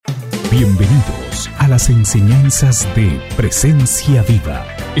Bienvenidos a las enseñanzas de Presencia Viva.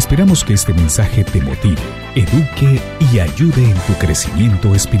 Esperamos que este mensaje te motive, eduque y ayude en tu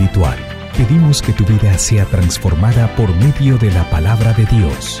crecimiento espiritual. Pedimos que tu vida sea transformada por medio de la palabra de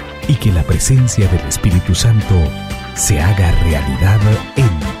Dios y que la presencia del Espíritu Santo se haga realidad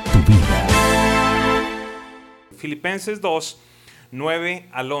en tu vida. Filipenses 2, 9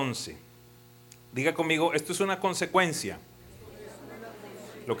 al 11. Diga conmigo, esto es una consecuencia.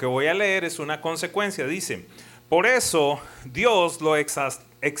 Lo que voy a leer es una consecuencia. Dice, por eso Dios lo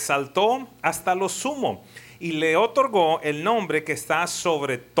exaltó hasta lo sumo y le otorgó el nombre que está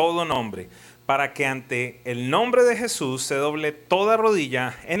sobre todo nombre, para que ante el nombre de Jesús se doble toda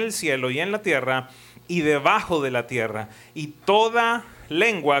rodilla en el cielo y en la tierra y debajo de la tierra, y toda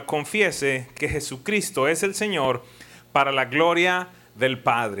lengua confiese que Jesucristo es el Señor, para la gloria del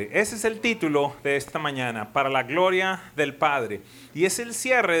Padre. Ese es el título de esta mañana, para la gloria del Padre. Y es el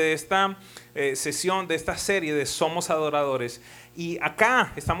cierre de esta sesión, de esta serie de Somos Adoradores. Y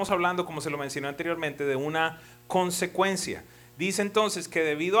acá estamos hablando, como se lo mencioné anteriormente, de una consecuencia. Dice entonces que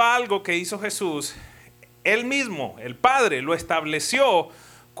debido a algo que hizo Jesús, Él mismo, el Padre, lo estableció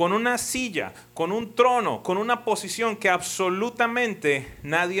con una silla, con un trono, con una posición que absolutamente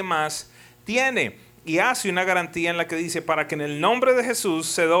nadie más tiene. Y hace una garantía en la que dice, para que en el nombre de Jesús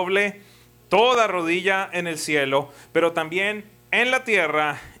se doble toda rodilla en el cielo, pero también en la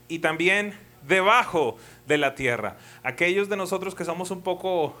tierra y también debajo de la tierra. Aquellos de nosotros que somos un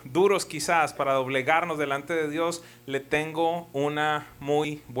poco duros quizás para doblegarnos delante de Dios, le tengo una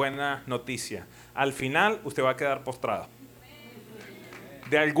muy buena noticia. Al final usted va a quedar postrado.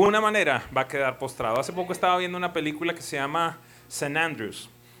 De alguna manera va a quedar postrado. Hace poco estaba viendo una película que se llama St. Andrews,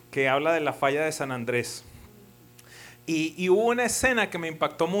 que habla de la falla de San Andrés. Y hubo una escena que me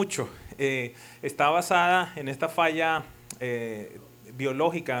impactó mucho. Está basada en esta falla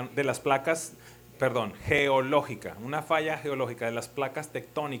geológica, una falla geológica de las placas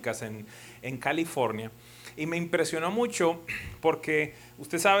tectónicas en California. Y me impresionó mucho porque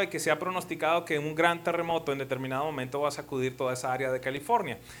usted sabe que se ha pronosticado que un gran terremoto en determinado momento va a sacudir toda esa área de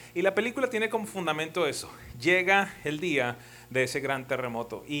California. Y la película tiene como fundamento eso. Llega el día de ese gran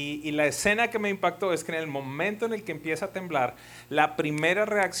terremoto. Y la escena que me impactó es que en el momento en el que empieza a temblar, la primera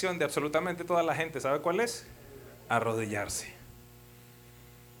reacción de absolutamente toda la gente, ¿sabe cuál es? Arrodillarse.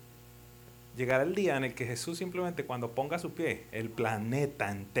 Llegará el día en el que Jesús simplemente cuando ponga su pie, el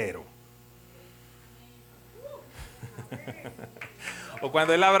planeta entero. O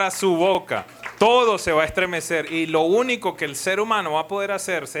cuando Él abra su boca, todo se va a estremecer. Y lo único que el ser humano va a poder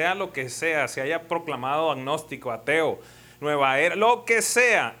hacer, sea lo que sea, se haya proclamado agnóstico, ateo, nueva era, lo que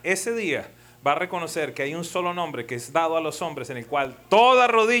sea, ese día va a reconocer que hay un solo nombre que es dado a los hombres, en el cual toda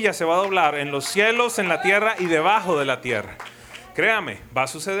rodilla se va a doblar en los cielos, en la tierra y debajo de la tierra. Créame, va a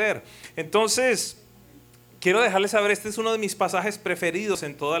suceder. Entonces, quiero dejarles saber, este es uno de mis pasajes preferidos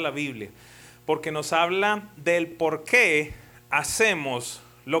en toda la Biblia, porque nos habla del por qué hacemos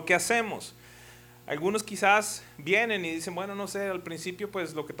lo que hacemos. Algunos quizás vienen y dicen, bueno, no sé, al principio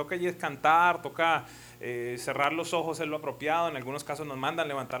pues lo que toca allí es cantar, toca cerrar los ojos, es lo apropiado. En algunos casos nos mandan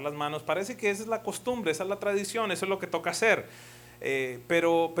levantar las manos. Parece que esa es la costumbre, esa es la tradición, eso es lo que toca hacer.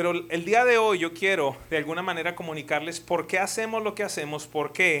 Pero el día de hoy yo quiero de alguna manera comunicarles por qué hacemos lo que hacemos,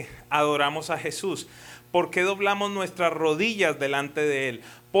 por qué adoramos a Jesús, por qué doblamos nuestras rodillas delante de Él,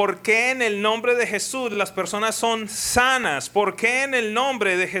 por qué en el nombre de Jesús las personas son sanas, por qué en el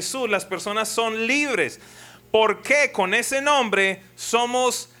nombre de Jesús las personas son libres, por qué con ese nombre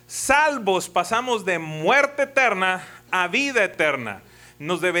somos salvos, pasamos de muerte eterna a vida eterna.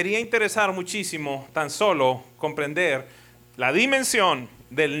 Nos debería interesar muchísimo tan solo comprender la dimensión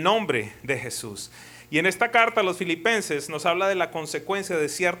del nombre de Jesús. Y en esta carta a los Filipenses nos habla de la consecuencia de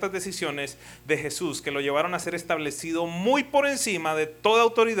ciertas decisiones de Jesús que lo llevaron a ser establecido muy por encima de toda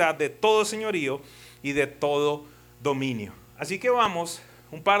autoridad, de todo señorío y de todo dominio. Así que vamos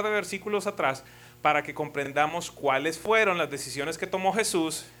un par de versículos atrás para que comprendamos cuáles fueron las decisiones que tomó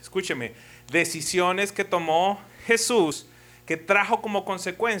Jesús. Escúcheme, decisiones que tomó Jesús que trajo como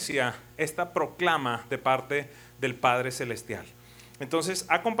consecuencia esta proclama de parte del Padre Celestial. Entonces,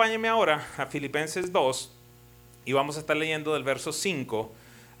 acompáñenme ahora a Filipenses 2 y vamos a estar leyendo del verso 5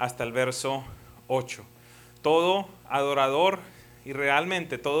 hasta el verso 8. Todo adorador y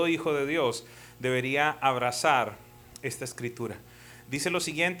realmente todo hijo de Dios debería abrazar esta escritura. Dice lo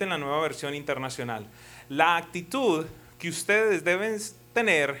siguiente en la Nueva Versión Internacional: la actitud que ustedes deben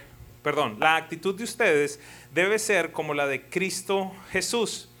tener, la actitud de ustedes debe ser como la de Cristo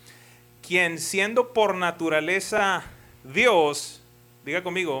Jesús, quien siendo por naturaleza Dios, diga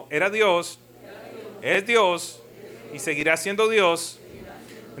conmigo, era Dios, es Dios y seguirá siendo Dios.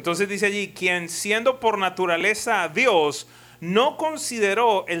 Entonces dice allí, quien siendo por naturaleza Dios, no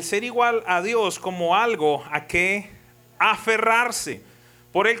consideró el ser igual a Dios como algo a que aferrarse.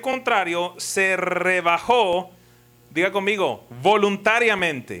 Por el contrario, se rebajó, diga conmigo,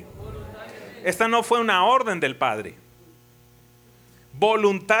 voluntariamente. Esta no fue una orden del Padre.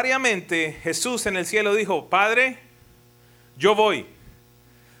 Voluntariamente Jesús en el cielo dijo, Padre, yo voy.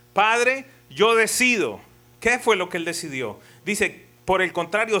 Padre, yo decido. ¿Qué fue lo que él decidió? Dice, por el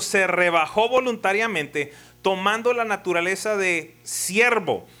contrario, se rebajó voluntariamente, tomando la naturaleza de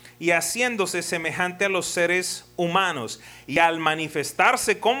siervo y haciéndose semejante a los seres humanos. Y al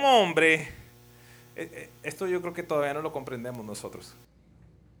manifestarse como hombre, esto yo creo que todavía no lo comprendemos nosotros.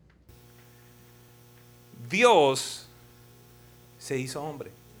 Dios se hizo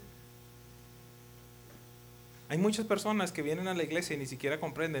hombre. Hay muchas personas que vienen a la iglesia y ni siquiera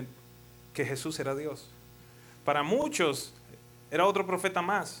comprenden que Jesús era Dios. Para muchos era otro profeta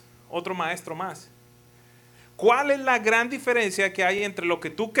más, otro maestro más. ¿Cuál es la gran diferencia que hay entre lo que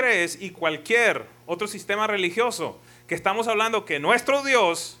tú crees y cualquier otro sistema religioso? Que estamos hablando que nuestro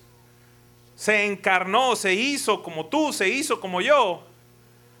Dios se encarnó, se hizo como tú, se hizo como yo,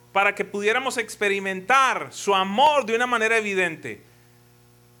 para que pudiéramos experimentar su amor de una manera evidente,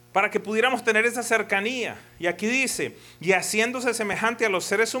 para que pudiéramos tener esa cercanía. Y aquí dice, y haciéndose semejante a los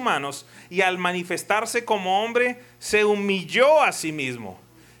seres humanos, y al manifestarse como hombre, se humilló a sí mismo.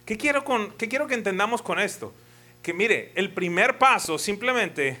 ¿Qué quiero que entendamos con esto? Que mire, el primer paso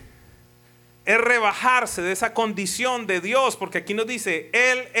simplemente es rebajarse de esa condición de Dios, porque aquí nos dice,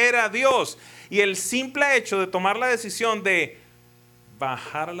 Él era Dios, y el simple hecho de tomar la decisión de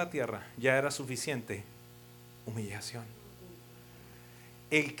bajar a la tierra ya era suficiente humillación.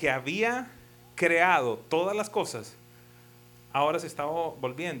 El que había creado todas las cosas, ahora se estaba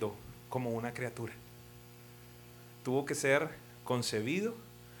volviendo como una criatura. Tuvo que ser concebido,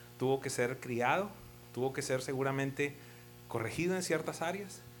 tuvo que ser criado, tuvo que ser seguramente corregido en ciertas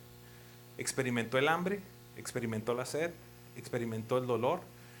áreas. Experimentó el hambre, experimentó la sed, experimentó el dolor,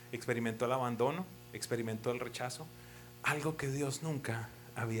 experimentó el abandono, experimentó el rechazo. Algo que Dios nunca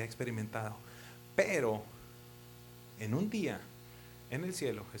había experimentado. Pero en un día en el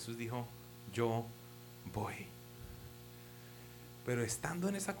cielo Jesús dijo, yo voy. Pero estando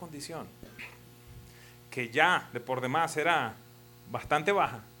en esa condición, que ya de por demás era bastante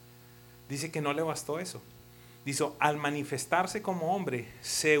baja, dice que no le bastó eso. Dice, al manifestarse como hombre,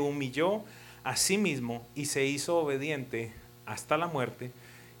 se humilló a sí mismo y se hizo obediente hasta la muerte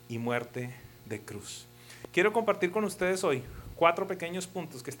y muerte de cruz. Quiero compartir con ustedes hoy 4 pequeños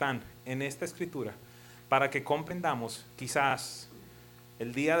puntos que están en esta escritura para que comprendamos quizás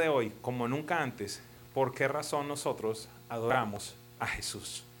el día de hoy, como nunca antes, por qué razón nosotros adoramos a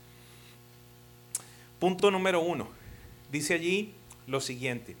Jesús. Punto número 1. Dice allí lo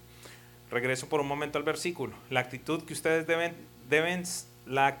siguiente. Regreso por un momento al versículo. La actitud que ustedes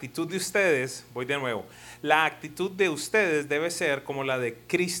la actitud de ustedes, voy de nuevo. La actitud de ustedes debe ser como la de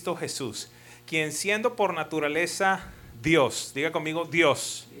Cristo Jesús, quien siendo por naturaleza Dios. Diga conmigo,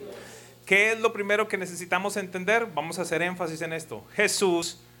 Dios. ¿Qué es lo primero que necesitamos entender? Vamos a hacer énfasis en esto.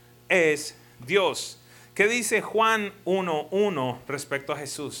 Jesús es Dios. ¿Qué dice Juan 1:1 respecto a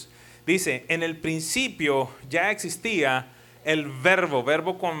Jesús? Dice, en el principio ya existía el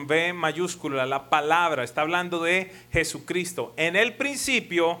verbo con V mayúscula, la palabra, está hablando de Jesucristo. En el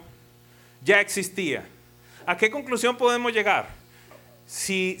principio ya existía. ¿A qué conclusión podemos llegar?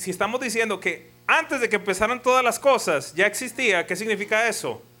 Si estamos diciendo que antes de que empezaran todas las cosas ya existía, ¿qué significa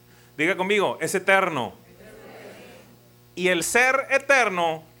eso? Diga conmigo, es eterno. Y el ser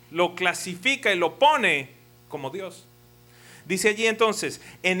eterno lo clasifica y lo pone como Dios. Dice allí entonces,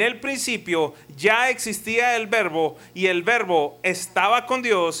 en el principio ya existía el verbo y el verbo estaba con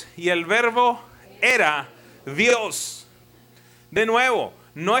Dios y el verbo era Dios. De nuevo,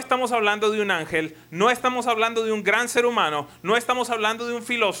 no estamos hablando de un ángel, no estamos hablando de un gran ser humano, no estamos hablando de un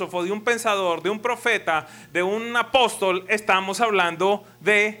filósofo, de un pensador, de un profeta, de un apóstol, estamos hablando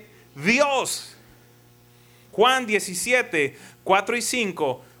de Dios. Juan 17, 4 y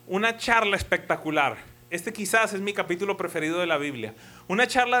 5, una charla espectacular. Este quizás es mi capítulo preferido de la Biblia. Una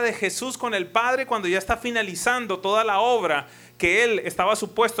charla de Jesús con el Padre cuando ya está finalizando toda la obra que Él estaba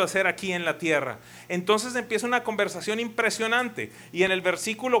supuesto a hacer aquí en la tierra. Entonces empieza una conversación impresionante. Y en el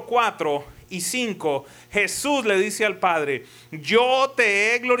versículo 4 y 5, Jesús le dice al Padre, yo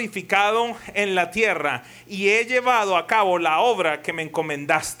te he glorificado en la tierra y he llevado a cabo la obra que me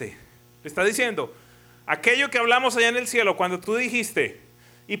encomendaste. Le está diciendo, aquello que hablamos allá en el cielo cuando tú dijiste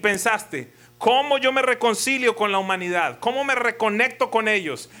y pensaste, ¿Cómo yo me reconcilio con la humanidad? ¿Cómo me reconecto con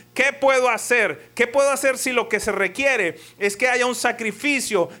ellos? ¿Qué puedo hacer? ¿Qué puedo hacer si lo que se requiere es que haya un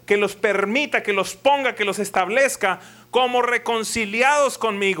sacrificio que los permita, que los ponga, que los establezca como reconciliados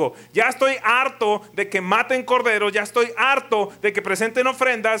conmigo? Ya estoy harto de que maten corderos, ya estoy harto de que presenten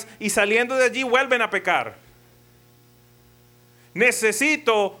ofrendas y saliendo de allí vuelven a pecar.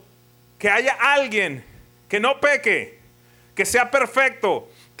 Necesito que haya alguien que no peque, que sea perfecto,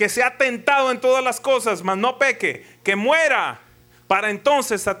 que sea tentado en todas las cosas, mas no peque, que muera para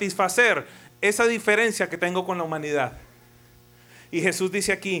entonces satisfacer esa diferencia que tengo con la humanidad. Y Jesús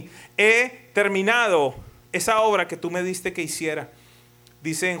dice aquí, he terminado esa obra que tú me diste que hiciera.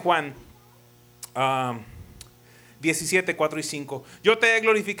 Dice en Juan 17, 4 y 5. Yo te he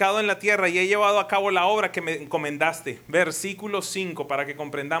glorificado en la tierra y he llevado a cabo la obra que me encomendaste. Versículo 5, para que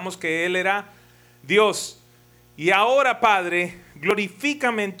comprendamos que Él era Dios. Y ahora, Padre,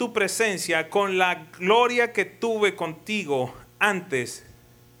 glorifícame en tu presencia con la gloria que tuve contigo antes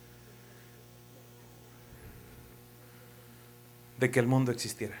de que el mundo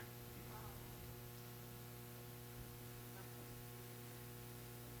existiera.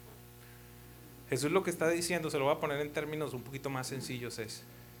 Jesús lo que está diciendo, se lo voy a poner en términos un poquito más sencillos, es: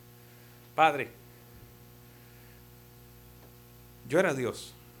 Padre, yo era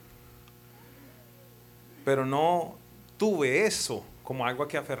Dios, pero no tuve eso como algo a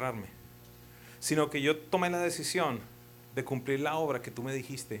que aferrarme, sino que yo tomé la decisión de cumplir la obra que tú me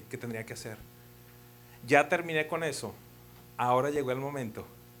dijiste que tendría que hacer. Ya terminé con eso. Ahora llegó el momento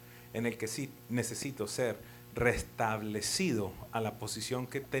en el que sí necesito ser restablecido a la posición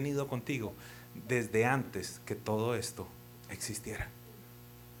que he tenido contigo desde antes que todo esto existiera.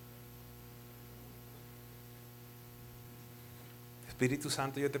 Espíritu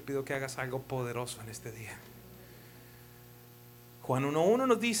Santo, yo te pido que hagas algo poderoso en este día. Juan 1:1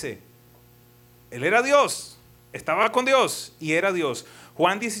 nos dice, Él era Dios, estaba con Dios y era Dios.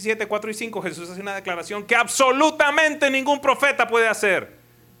 Juan 17, 4 y 5, Jesús hace una declaración que absolutamente ningún profeta puede hacer.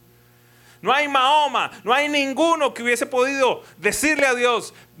 No hay Mahoma, no hay ninguno que hubiese podido decirle a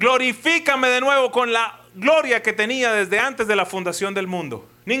Dios, glorifícame de nuevo con la gloria que tenía desde antes de la fundación del mundo.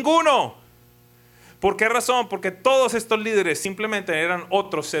 Ninguno. ¿Por qué razón? Porque todos estos líderes simplemente eran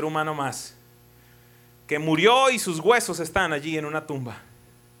otro ser humano más, que murió y sus huesos están allí en una tumba.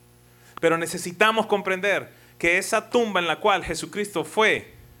 Pero necesitamos comprender que esa tumba en la cual Jesucristo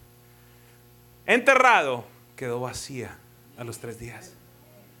fue enterrado quedó vacía a los 3 días.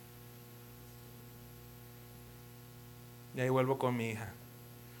 Y ahí vuelvo con mi hija,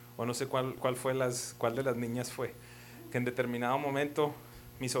 o no sé cuál de las niñas fue, que en determinado momento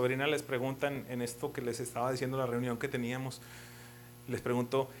mi sobrina les pregunta en esto que les estaba diciendo en la reunión que teníamos, les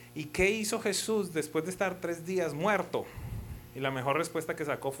preguntó, ¿y qué hizo Jesús después de estar 3 días muerto? Y la mejor respuesta que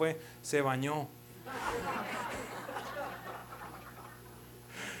sacó fue, se bañó.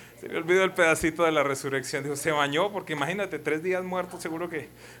 Se me olvidó el pedacito de la resurrección. Dijo, se bañó, porque imagínate, 3 días muerto, seguro que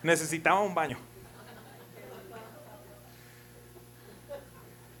necesitaba un baño.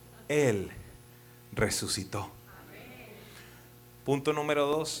 Él resucitó. Punto número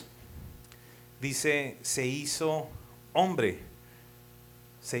 2. Dice, se hizo hombre,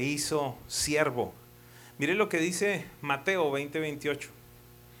 se hizo siervo. Mire lo que dice Mateo 20:28.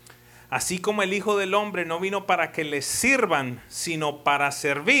 Así como el Hijo del Hombre no vino para que le sirvan, sino para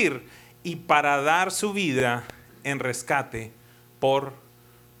servir y para dar su vida en rescate por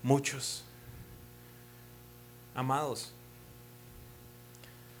muchos. Amados,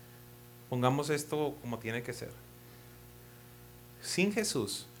 pongamos esto como tiene que ser. Sin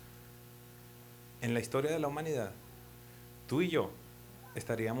Jesús, en la historia de la humanidad, tú y yo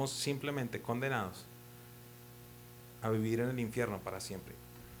estaríamos simplemente condenados a vivir en el infierno para siempre.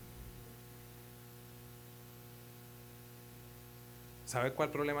 ¿Sabe cuál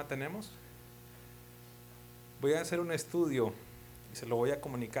problema tenemos? Voy a hacer un estudio y se lo voy a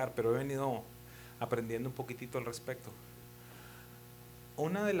comunicar, pero he venido aprendiendo un poquitito al respecto.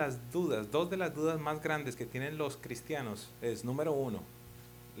 Una de las dudas, 2 de las dudas más grandes que tienen los cristianos es, número 1,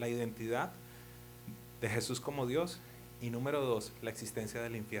 la identidad de Jesús como Dios, y número 2, la existencia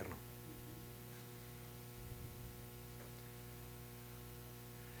del infierno.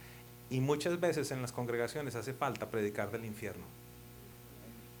 Y muchas veces en las congregaciones hace falta predicar del infierno.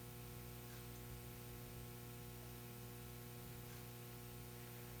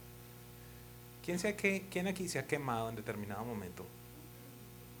 ¿Quién aquí se ha quemado en determinado momento?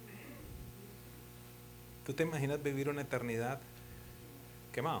 ¿Tú te imaginas vivir una eternidad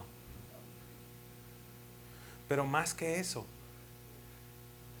quemado? Pero más que eso,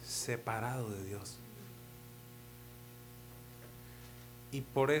 separado de Dios. Y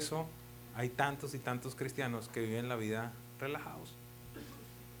por eso hay tantos y tantos cristianos que viven la vida relajados?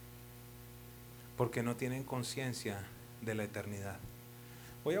 Porque no tienen conciencia de la eternidad.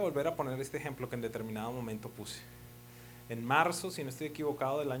 Voy a volver a poner este ejemplo que en determinado momento puse. En marzo, si no estoy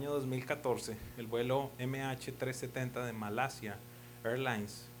equivocado, del año 2014, el vuelo MH370 de Malaysia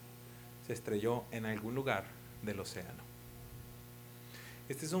Airlines se estrelló en algún lugar del océano.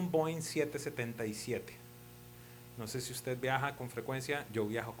 Este es un Boeing 777. No sé si usted viaja con frecuencia, yo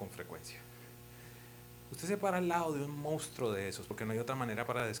viajo con frecuencia. Usted se para al lado de un monstruo de esos, porque no hay otra manera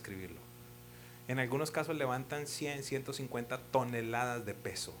para describirlo. En algunos casos levantan 100, 150 toneladas de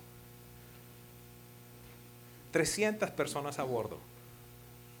peso. 300 personas a bordo.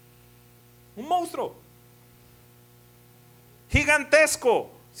 Un monstruo.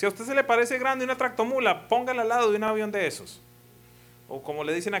 Gigantesco. Si a usted se le parece grande una tractomula, póngala al lado de un avión de esos. O como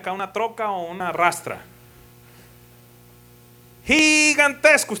le dicen acá, una troca o una rastra.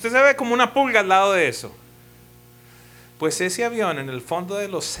 Gigantesco. Usted se ve como una pulga al lado de eso. Pues ese avión en el fondo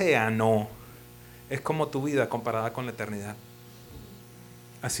del océano es como tu vida comparada con la eternidad.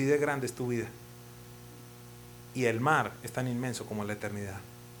 Así de grande es tu vida. Y el mar es tan inmenso como la eternidad.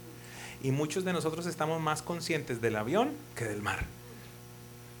 Y muchos de nosotros estamos más conscientes del avión que del mar.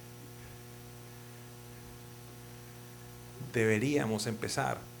 Deberíamos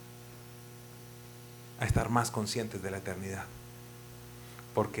empezar a estar más conscientes de la eternidad.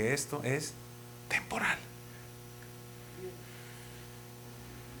 Porque esto es temporal.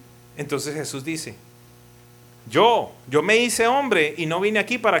 Entonces Jesús dice, yo me hice hombre y no vine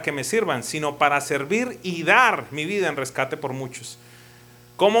aquí para que me sirvan, sino para servir y dar mi vida en rescate por muchos.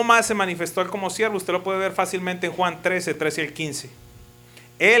 ¿Cómo más se manifestó él como siervo? Usted lo puede ver fácilmente en Juan 13 al 15.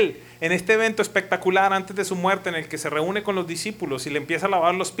 Él, en este evento espectacular antes de su muerte, en el que se reúne con los discípulos y le empieza a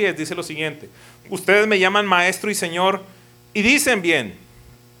lavar los pies, dice lo siguiente: ustedes me llaman maestro y señor y dicen bien.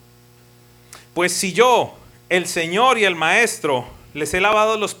 Pues si yo, el Señor y el maestro, les he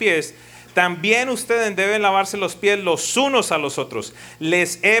lavado los pies, también ustedes deben lavarse los pies los unos a los otros.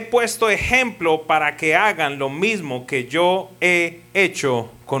 Les he puesto ejemplo para que hagan lo mismo que yo he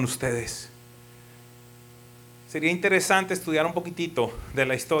hecho con ustedes. Sería interesante estudiar un poquitito de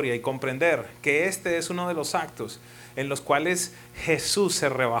la historia y comprender que este es uno de los actos en los cuales Jesús se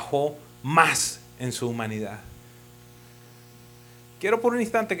rebajó más en su humanidad. Quiero por un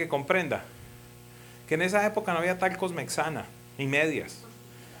instante que comprenda que en esa época no había talcos Mexana, ni medias,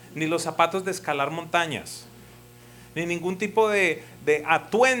 ni los zapatos de escalar montañas, ni ningún tipo de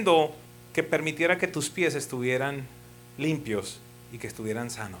atuendo que permitiera que tus pies estuvieran limpios y que estuvieran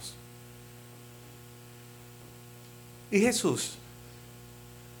sanos. Y Jesús,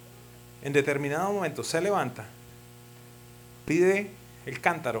 en determinado momento, se levanta, pide el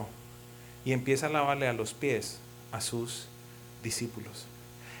cántaro y empieza a lavarle a los pies a sus discípulos.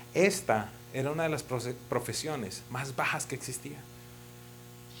 Esta era una de las profesiones más bajas que existía.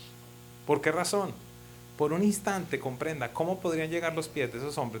 ¿Por qué razón? Por un instante comprenda cómo podrían llegar los pies de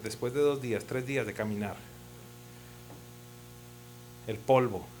esos hombres después de 2 días, 3 días de caminar. El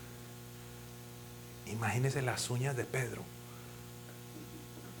polvo. Imagínese las uñas de Pedro.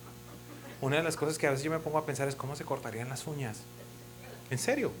 Una de las cosas que a veces yo me pongo a pensar es cómo se cortarían las uñas. ¿En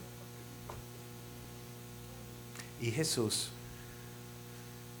serio? Y Jesús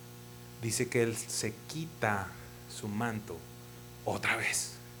dice que Él se quita su manto otra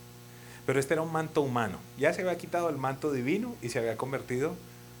vez. Pero este era un manto humano. Ya se había quitado el manto divino y se había convertido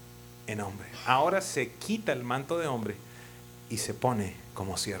en hombre. Ahora se quita el manto de hombre y se pone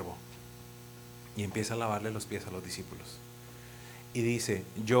como siervo. Y empieza a lavarle los pies a los discípulos. Y dice,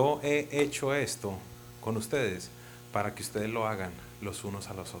 yo he hecho esto con ustedes para que ustedes lo hagan los unos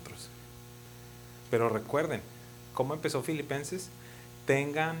a los otros. Pero recuerden, ¿cómo empezó Filipenses?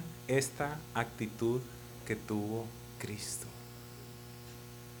 Tengan esta actitud que tuvo Cristo.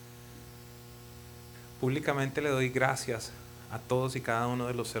 Públicamente le doy gracias a todos y cada uno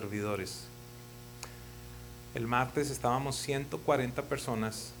de los servidores. El martes estábamos 140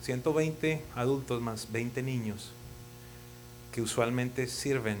 personas, 120 adultos más 20 niños que usualmente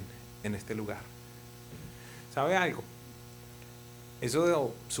sirven en este lugar. ¿Sabe algo?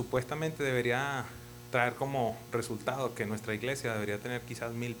 Eso supuestamente debería traer como resultado que nuestra iglesia debería tener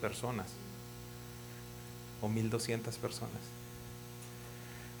quizás 1000 personas o 1200 personas.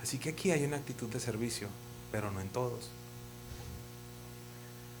 Así que aquí hay una actitud de servicio, pero no en todos.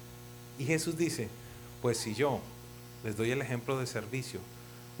 Y Jesús dice, pues si yo les doy el ejemplo de servicio,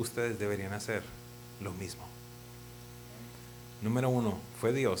 ustedes deberían hacer lo mismo. Número 1,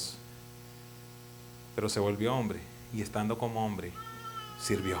 fue Dios, pero se volvió hombre y estando como hombre,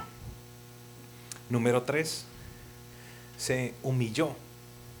 sirvió. Número 3, se humilló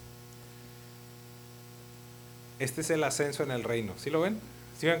este es el ascenso en el reino. ¿Sí lo ven?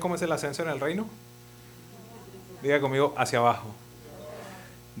 ¿Sí ven cómo es el ascenso en el reino? Diga conmigo, hacia abajo.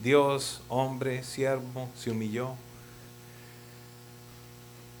 Dios, hombre, siervo, se humilló.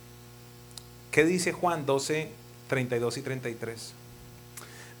 ¿Qué dice Juan 12, 32 y 33?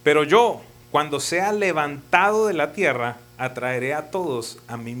 Pero yo, cuando sea levantado de la tierra, atraeré a todos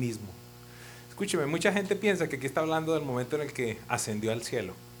a mí mismo. Escúcheme, mucha gente piensa que aquí está hablando del momento en el que ascendió al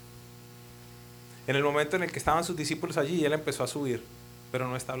cielo. En el momento en el que estaban sus discípulos allí y él empezó a subir. Pero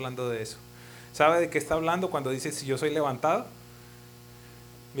no está hablando de eso. ¿Sabe de qué está hablando cuando dice si yo soy levantado?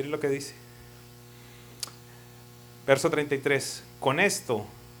 Mire lo que dice. Verso 33. Con esto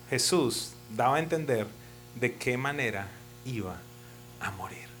Jesús daba a entender de qué manera iba a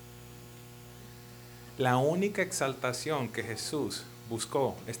morir. La única exaltación que Jesús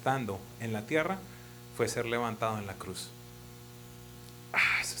buscó estando en la tierra fue ser levantado en la cruz.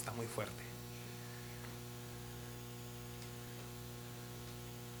 Eso está muy fuerte.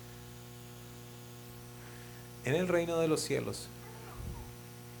 En el reino de los cielos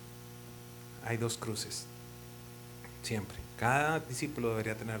hay 2 cruces. Siempre. Cada discípulo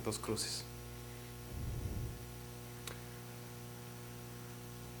debería tener 2 cruces.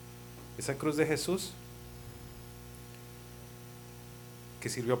 Esa cruz de Jesús que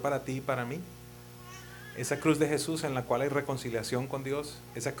sirvió para ti y para mí. Esa cruz de Jesús en la cual hay reconciliación con Dios.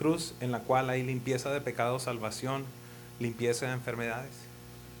 Esa cruz en la cual hay limpieza de pecados, salvación, limpieza de enfermedades.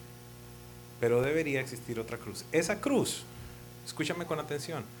 Pero debería existir otra cruz. Esa cruz, escúchame con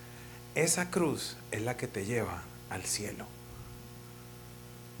atención, esa cruz es la que te lleva al cielo.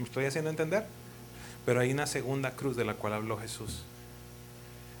 ¿Me estoy haciendo entender? Pero hay una segunda cruz de la cual habló Jesús.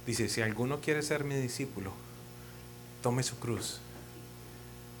 Dice, si alguno quiere ser mi discípulo, tome su cruz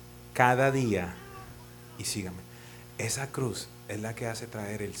cada día y sígame. Esa cruz es la que hace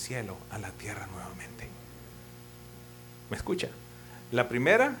traer el cielo a la tierra nuevamente. ¿Me escucha? La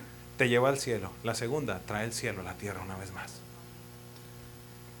primera te lleva al cielo. La segunda trae el cielo a la tierra una vez más.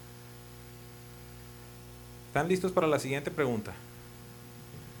 ¿Están listos para la siguiente pregunta?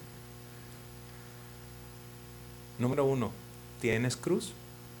 Número 1, ¿tienes cruz?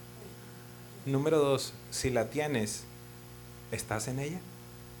 Número 2, si la tienes, ¿estás en ella?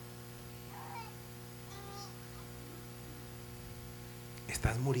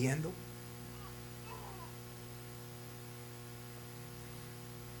 ¿Estás muriendo?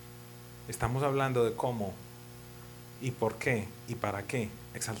 Estamos hablando de cómo y por qué y para qué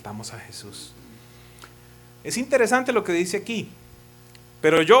exaltamos a Jesús. Es interesante lo que dice aquí.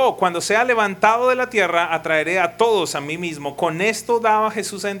 Pero yo, cuando sea levantado de la tierra, atraeré a todos a mí mismo. Con esto daba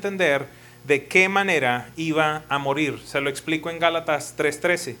Jesús a entender de qué manera iba a morir. Se lo explico en Gálatas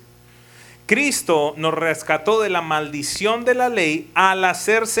 3:13. Cristo nos rescató de la maldición de la ley al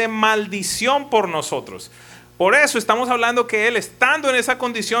hacerse maldición por nosotros. Por eso estamos hablando que Él, estando en esa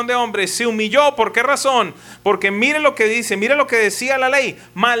condición de hombre, se humilló. ¿Por qué razón? Porque mire lo que dice, mire lo que decía la ley.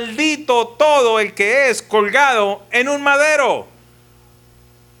 Maldito todo el que es colgado en un madero.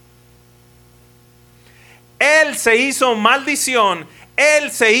 Él se hizo maldición, Él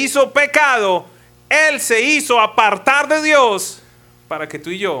se hizo pecado, Él se hizo apartar de Dios para que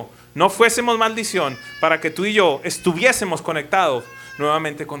tú y yo no fuésemos maldición, para que tú y yo estuviésemos conectados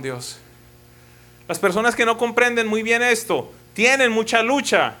nuevamente con Dios. Las personas que no comprenden muy bien esto tienen mucha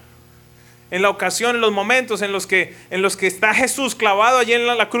lucha en la ocasión, en los momentos en los que está Jesús clavado allí en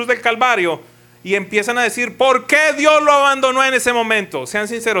la cruz del Calvario y empiezan a decir, ¿por qué Dios lo abandonó en ese momento? Sean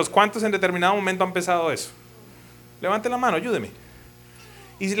sinceros, ¿cuántos en determinado momento han pensado eso? Levante la mano, ayúdeme.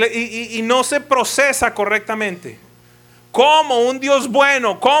 Y no se procesa correctamente. Como un Dios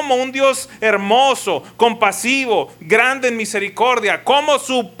bueno, como un Dios hermoso, compasivo, grande en misericordia, como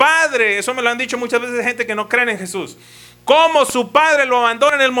su Padre, eso me lo han dicho muchas veces gente que no creen en Jesús, como su Padre lo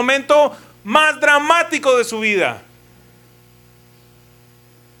abandona en el momento más dramático de su vida.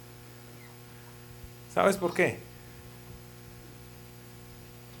 ¿Sabes por qué?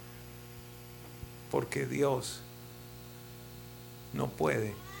 Porque Dios no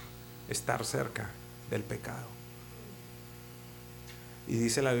puede estar cerca del pecado. Y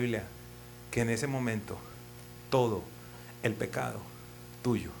dice la Biblia que en ese momento todo el pecado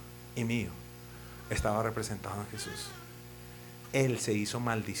tuyo y mío estaba representado en Jesús. Él se hizo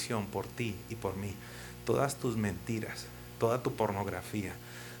maldición por ti y por mí. Todas tus mentiras, toda tu pornografía,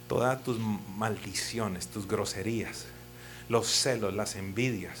 todas tus maldiciones, tus groserías, los celos, las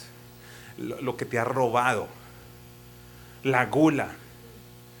envidias, lo que te ha robado, la gula,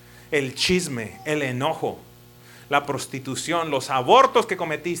 el chisme, el enojo, la prostitución, los abortos que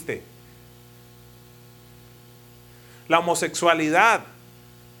cometiste, la homosexualidad,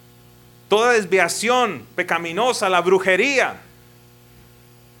 toda desviación pecaminosa, la brujería.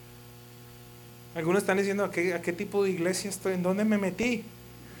 Algunos están diciendo, ¿a qué tipo de iglesia estoy? ¿En dónde me metí?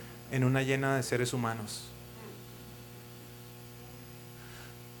 En una llena de seres humanos.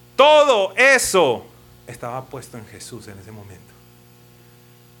 Todo eso estaba puesto en Jesús en ese momento.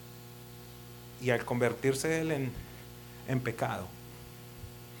 Y al convertirse Él en pecado,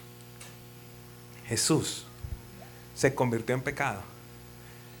 Jesús se convirtió en pecado.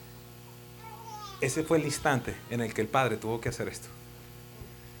 Ese fue el instante en el que el Padre tuvo que hacer esto.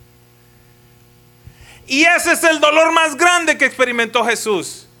 Y ese es el dolor más grande que experimentó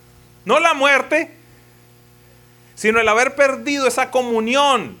Jesús. No la muerte, sino el haber perdido esa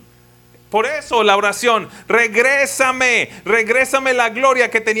comunión. Por eso la oración, regrésame la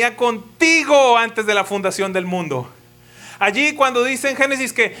gloria que tenía contigo antes de la fundación del mundo. Allí cuando dice en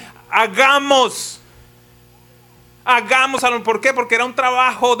Génesis que hagámoslo. ¿Por qué? Porque era un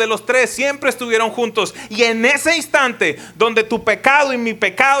trabajo de los tres, siempre estuvieron juntos. Y en ese instante donde tu pecado y mi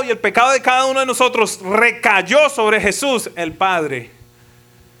pecado y el pecado de cada uno de nosotros recayó sobre Jesús, el Padre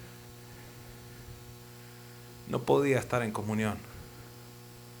no podía estar en comunión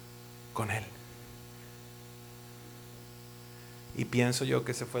con Él. Y pienso yo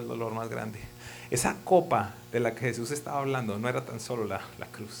que ese fue el dolor más grande. Esa copa de la que Jesús estaba hablando no era tan solo la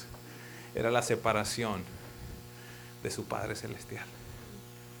cruz, era la separación de su Padre Celestial.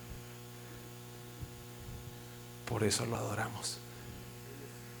 Por eso lo adoramos,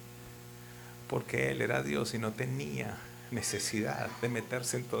 porque Él era Dios y no tenía necesidad de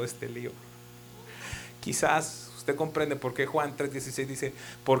meterse en todo este lío. Quizás usted comprende por qué Juan 3:16 dice,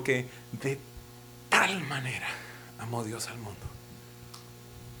 porque de tal manera amó Dios al mundo.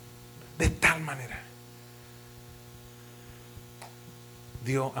 De tal manera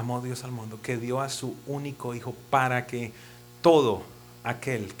amó Dios al mundo, que dio a su único Hijo, para que todo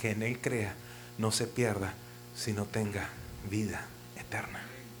aquel que en Él crea no se pierda, sino tenga vida eterna.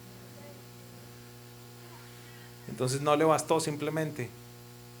 Entonces no le bastó simplemente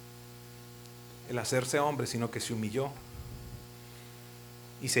el hacerse hombre, sino que se humilló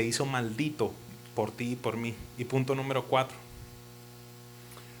y se hizo maldito por ti y por mí. Y punto número 4,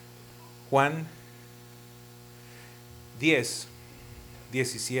 Juan 10,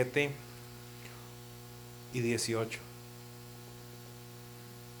 17 y 18.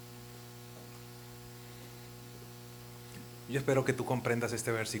 Yo espero que tú comprendas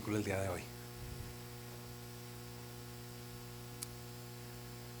este versículo el día de hoy.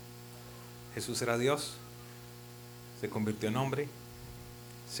 Jesús era Dios, se convirtió en hombre,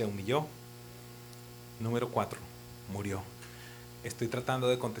 se humilló. Número 4, murió. Estoy tratando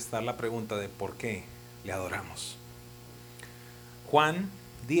de contestar la pregunta de por qué le adoramos. Juan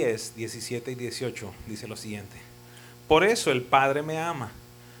 10, 17 y 18 dice lo siguiente: por eso el Padre me ama,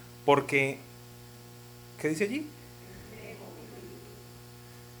 porque, ¿qué dice allí?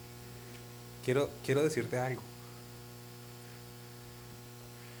 Quiero decirte algo.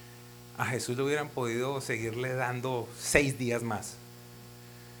 A Jesús le hubieran podido seguirle dando 6 días más,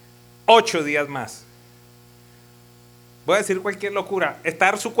 8 días más. Voy a decir cualquier locura,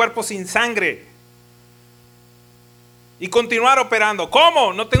 estar su cuerpo sin sangre y continuar operando.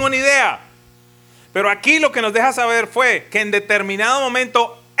 ¿Cómo? No tengo ni idea. Pero aquí lo que nos deja saber fue que en determinado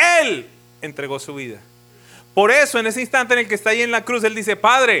momento Él entregó su vida. Por eso en ese instante en el que está ahí en la cruz, Él dice: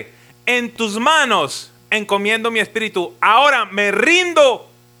 Padre, en tus manos encomiendo mi espíritu. Ahora me rindo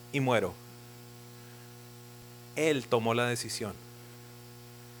y muero. Él tomó la decisión.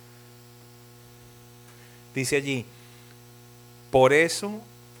 Dice allí: por eso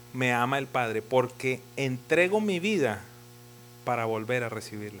me ama el Padre, porque entrego mi vida para volver a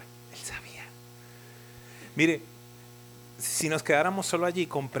recibirla. Él sabía. Mire, si nos quedáramos solo allí,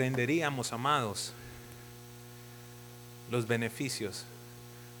 comprenderíamos, amados, los beneficios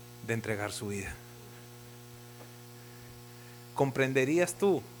de entregar su vida. ¿Comprenderías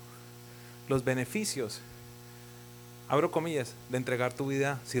tú los beneficios, abro comillas, de entregar tu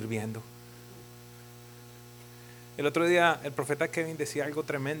vida sirviendo? El otro día el profeta Kevin decía algo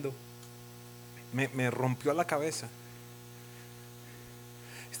tremendo. Me rompió la cabeza.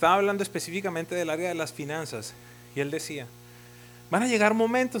 Estaba hablando específicamente del área de las finanzas y él decía: van a llegar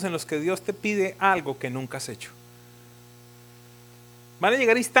momentos en los que Dios te pide algo que nunca has hecho. Van a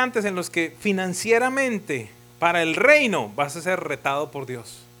llegar instantes en los que financieramente para el reino vas a ser retado por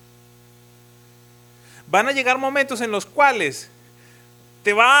Dios. Van a llegar momentos en los cuales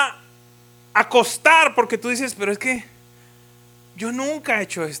te va a costar, porque tú dices: pero es que yo nunca he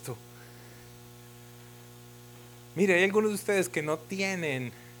hecho esto. Mire, hay algunos de ustedes que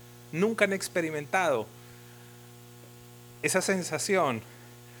nunca han experimentado esa sensación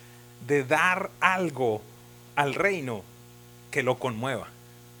de dar algo al reino que lo conmueva.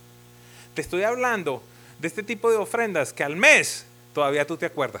 Te estoy hablando de este tipo de ofrendas que al mes todavía tú te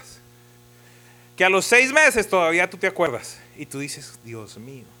acuerdas, que a los 6 meses todavía tú te acuerdas y tú dices, Dios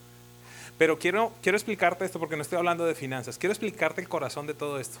mío. Pero quiero explicarte esto porque no estoy hablando de finanzas, quiero explicarte el corazón de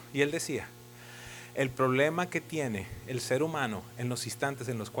todo esto. Y él decía, el problema que tiene el ser humano en los instantes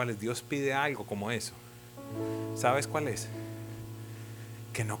en los cuales Dios pide algo como eso, ¿sabes cuál es?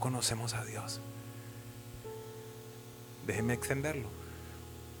 Que no conocemos a Dios. Déjeme extenderlo.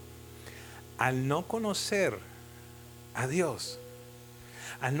 Al no conocer a Dios,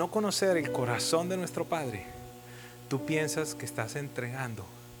 al no conocer el corazón de nuestro Padre, tú piensas que estás entregando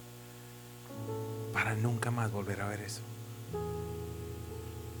para nunca más volver a ver eso.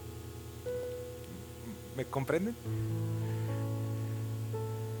 ¿Me comprenden?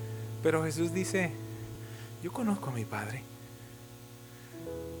 Pero Jesús dice, yo conozco a mi Padre,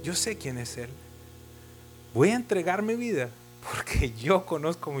 yo sé quién es Él, voy a entregar mi vida porque yo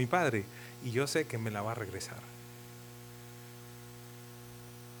conozco a mi Padre y yo sé que me la va a regresar.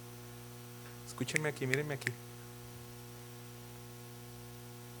 Escúchenme aquí, mírenme aquí.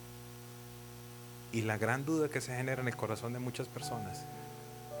 Y la gran duda que se genera en el corazón de muchas personas,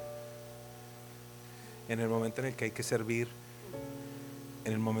 en el momento en el que hay que servir,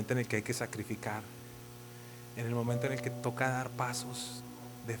 en el momento en el que hay que sacrificar, en el momento en el que toca dar pasos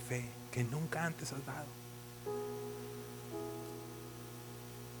de fe que nunca antes has dado,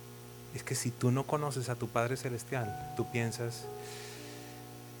 es que si tú no conoces a tu Padre Celestial, tú piensas,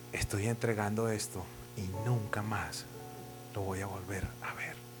 estoy entregando esto y nunca más lo voy a volver a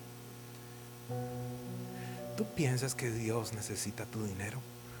ver. ¿Tú piensas que Dios necesita tu dinero?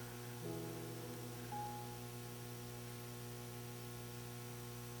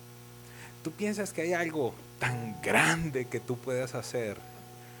 ¿Tú piensas que hay algo tan grande que tú puedas hacer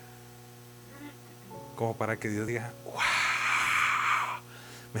como para que Dios diga, wow,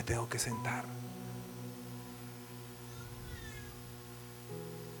 me tengo que sentar?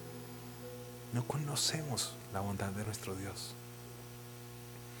 No conocemos la bondad de nuestro Dios.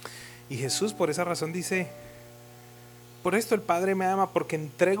 Y Jesús por esa razón dice, por esto el Padre me ama, porque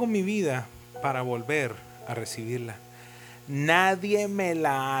entrego mi vida para volver a recibirla. Nadie me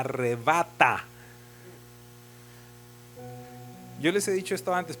la arrebata. Yo les he dicho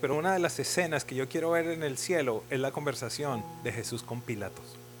esto antes, pero una de las escenas que yo quiero ver en el cielo es la conversación de Jesús con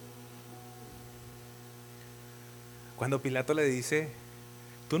Pilatos. Cuando Pilato le dice,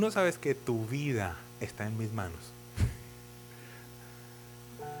 tú no sabes que tu vida está en mis manos.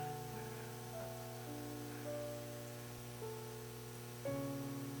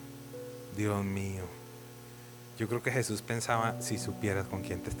 Dios mío, yo creo que Jesús pensaba, si supieras con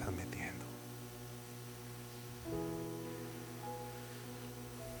quién te estás metiendo.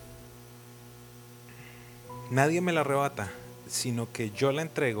 Nadie me la arrebata, sino que yo la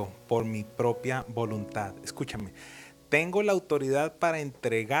entrego por mi propia voluntad. Escúchame, tengo la autoridad para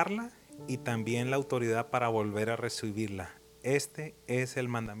entregarla y también la autoridad para volver a recibirla. Este es el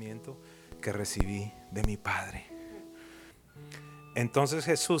mandamiento que recibí de mi Padre. Entonces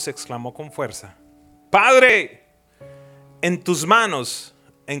Jesús exclamó con fuerza, Padre, en tus manos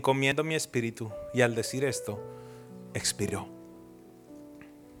encomiendo mi espíritu. Y al decir esto, expiró.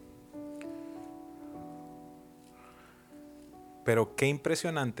 Pero qué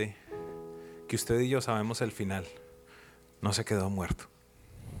impresionante que usted y yo sabemos el final. No se quedó muerto.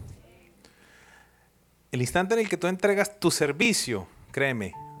 El instante en el que tú entregas tu servicio,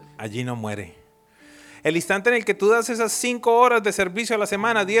 créeme, allí no muere. El instante en el que tú das esas 5 horas de servicio a la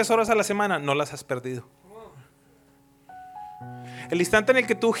semana, 10 horas a la semana, no las has perdido. El instante en el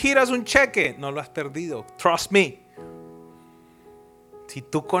que tú giras un cheque, no lo has perdido. Trust me. Si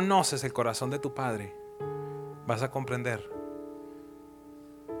tú conoces el corazón de tu Padre, vas a comprender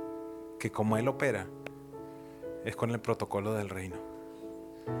que como Él opera, es con el protocolo del reino.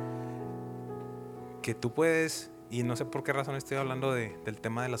 Que tú puedes, y no sé por qué razón estoy hablando del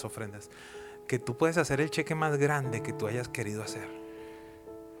tema de las ofrendas, que tú puedes hacer el cheque más grande que tú hayas querido hacer.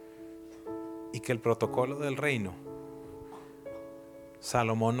 Y que el protocolo del reino,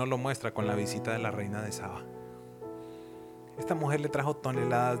 Salomón nos lo muestra con la visita de la reina de Saba. Esta mujer le trajo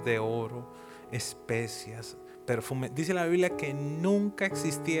toneladas de oro, especias, perfumes. Dice la Biblia que nunca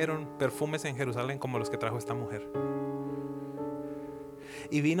existieron perfumes en Jerusalén como los que trajo esta mujer.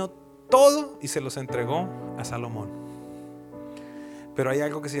 Y vino todo y se los entregó a Salomón. Pero hay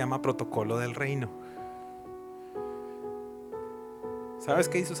algo que se llama protocolo del reino. ¿Sabes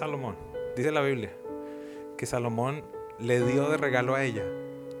qué hizo Salomón? Dice la Biblia que Salomón le dio de regalo a ella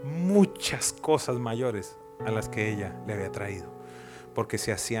muchas cosas mayores a las que ella le había traído. porque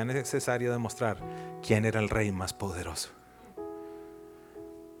se hacía necesario demostrar quién era el rey más poderoso.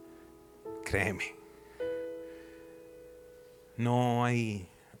 Créeme, no hay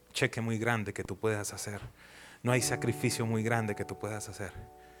cheque muy grande que tú puedas hacer, no hay sacrificio muy grande que tú puedas hacer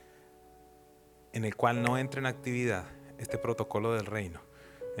en el cual no entre en actividad este protocolo del reino,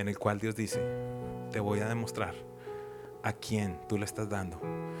 en el cual Dios dice: te voy a demostrar a quién tú le estás dando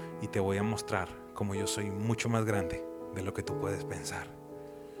y te voy a mostrar cómo yo soy mucho más grande de lo que tú puedes pensar.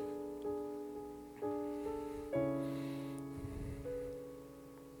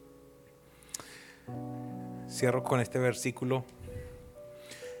 Cierro con este versículo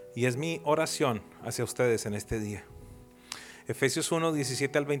y es mi oración hacia ustedes en este día. Efesios 1,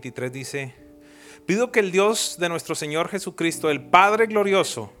 17 al 23 dice: pido que el Dios de nuestro Señor Jesucristo, el Padre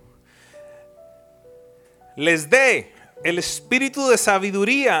glorioso, les dé el espíritu de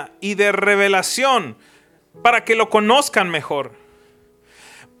sabiduría y de revelación para que lo conozcan mejor.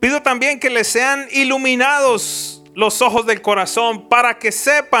 Pido también que les sean iluminados los ojos del corazón para que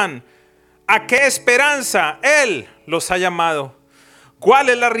sepan a qué esperanza Él los ha llamado, cuál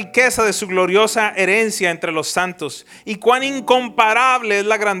es la riqueza de su gloriosa herencia entre los santos y cuán incomparable es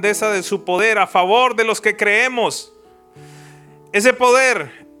la grandeza de su poder a favor de los que creemos. Ese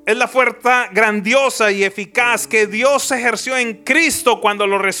poder es la fuerza grandiosa y eficaz que Dios ejerció en Cristo cuando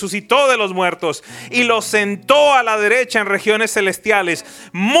lo resucitó de los muertos y lo sentó a la derecha en regiones celestiales,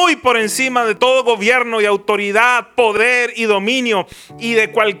 muy por encima de todo gobierno y autoridad, poder y dominio y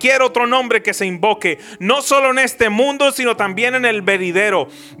de cualquier otro nombre que se invoque, no solo en este mundo, sino también en el venidero.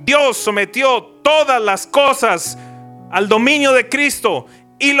 Dios sometió todas las cosas al dominio de Cristo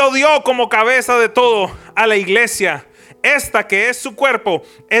y lo dio como cabeza de todo a la iglesia. Esta, que es su cuerpo,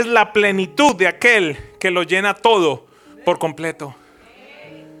 es la plenitud de aquel que lo llena todo por completo.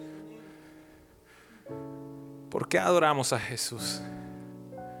 ¿Por qué adoramos a Jesús?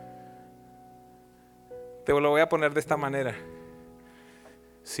 Te lo voy a poner de esta manera.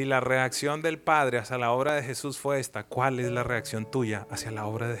 Si la reacción del Padre hacia la obra de Jesús fue esta, ¿cuál es la reacción tuya hacia la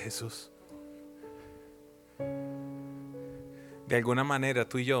obra de Jesús? De alguna manera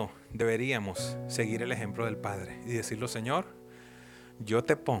tú y yo deberíamos seguir el ejemplo del Padre y decirle: Señor, yo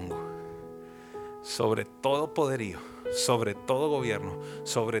te pongo sobre todo poderío, sobre todo gobierno,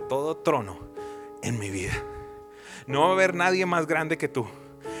 sobre todo trono en mi vida. No va a haber nadie más grande que tú.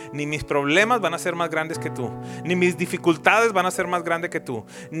 Ni mis problemas van a ser más grandes que tú, ni mis dificultades van a ser más grandes que tú,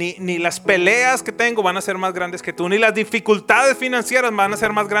 ni las peleas que tengo van a ser más grandes que tú, ni las dificultades financieras van a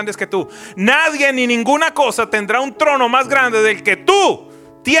ser más grandes que tú. Nadie ni ninguna cosa tendrá un trono más grande del que tú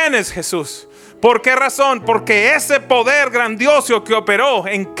tienes, Jesús. ¿Por qué razón? Porque ese poder grandioso que operó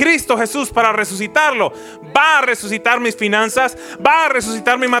en Cristo Jesús para resucitarlo, va a resucitar mis finanzas, va a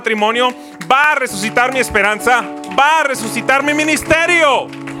resucitar mi matrimonio, va a resucitar mi esperanza, va a resucitar mi ministerio.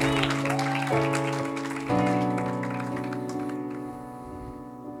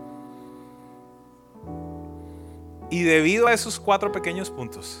 Y debido a esos 4 pequeños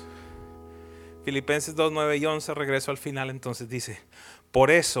puntos, Filipenses 2, 9 y 11, regreso al final, entonces dice: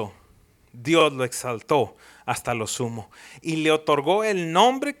 por eso Dios lo exaltó hasta lo sumo y le otorgó el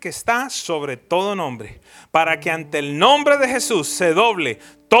nombre que está sobre todo nombre, para que ante el nombre de Jesús se doble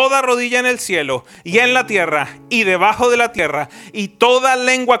toda rodilla en el cielo y en la tierra y debajo de la tierra, y toda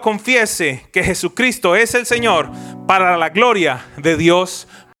lengua confiese que Jesucristo es el Señor, para la gloria de Dios.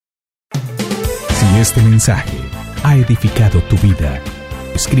 Si este mensaje ha edificado tu vida,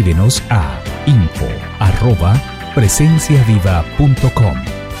 escríbenos a info@presenciaviva.com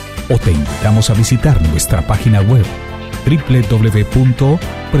o te invitamos a visitar nuestra página web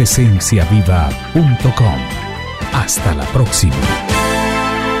www.presenciaviva.com. Hasta la próxima.